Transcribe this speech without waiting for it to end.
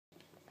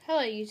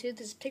Hello YouTube,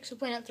 this is Pixel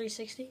Planet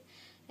 360,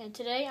 and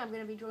today I'm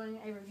going to be doing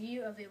a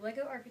review of the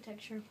Lego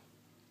architecture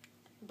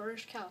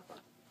Burj Khalifa.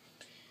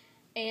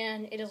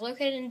 And it is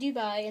located in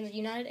Dubai in the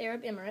United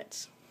Arab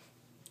Emirates.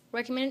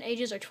 Recommended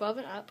ages are 12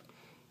 and up.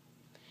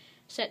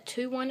 Set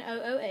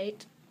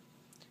 21008,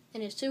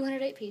 and it's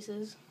 208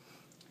 pieces,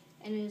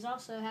 and it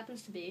also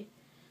happens to be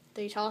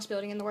the tallest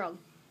building in the world.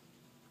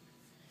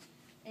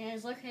 And it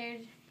is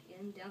located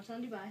in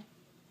downtown Dubai.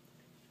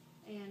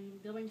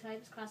 And building type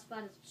is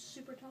classified as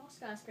super tall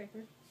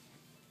skyscraper.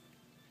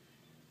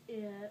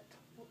 It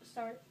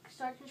started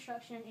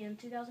construction in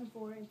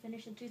 2004 and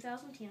finished in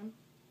 2010.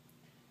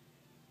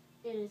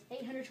 It is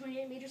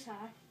 828 meters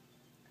high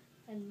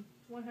and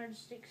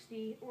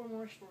 160 or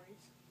more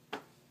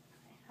stories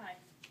high.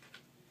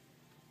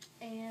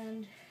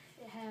 And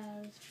it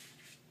has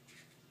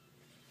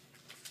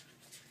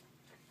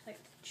like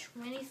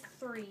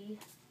 23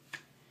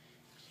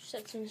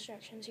 sets of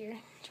instructions here.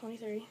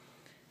 23.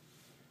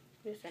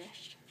 We're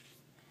finished.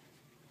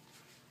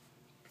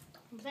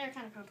 But they're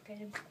kind of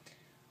complicated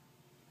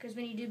because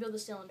when you do build the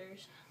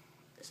cylinders,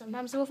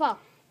 sometimes they will fall.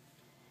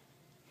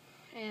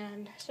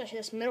 And especially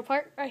this middle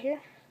part right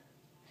here,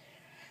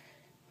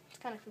 it's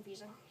kind of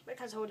confusing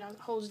because it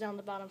holds down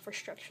the bottom for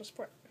structural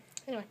support.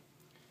 Anyway,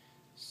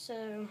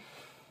 so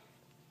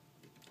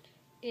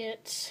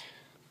that's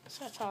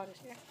how tall it is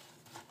here.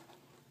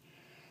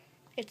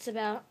 It's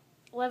about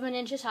 11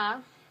 inches high,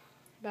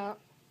 about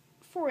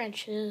 4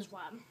 inches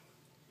wide.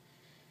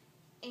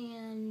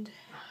 And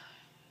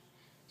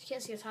you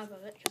can't see the top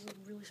of it because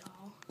it's really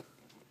tall.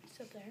 It's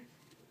up there.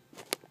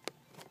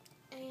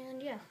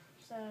 And yeah,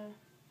 so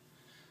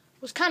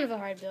it was kind of a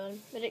hard build,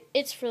 but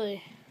it's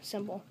really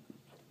simple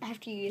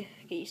after you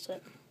get used to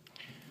it.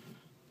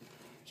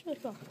 It's really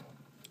cool.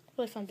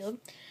 Really fun build.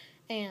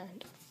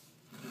 And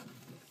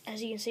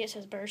as you can see, it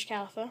says Burj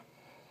Khalifa.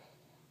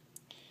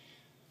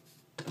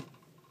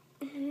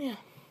 And yeah.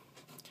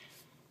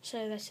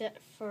 So that's it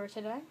for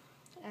today,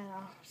 and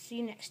I'll see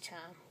you next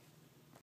time.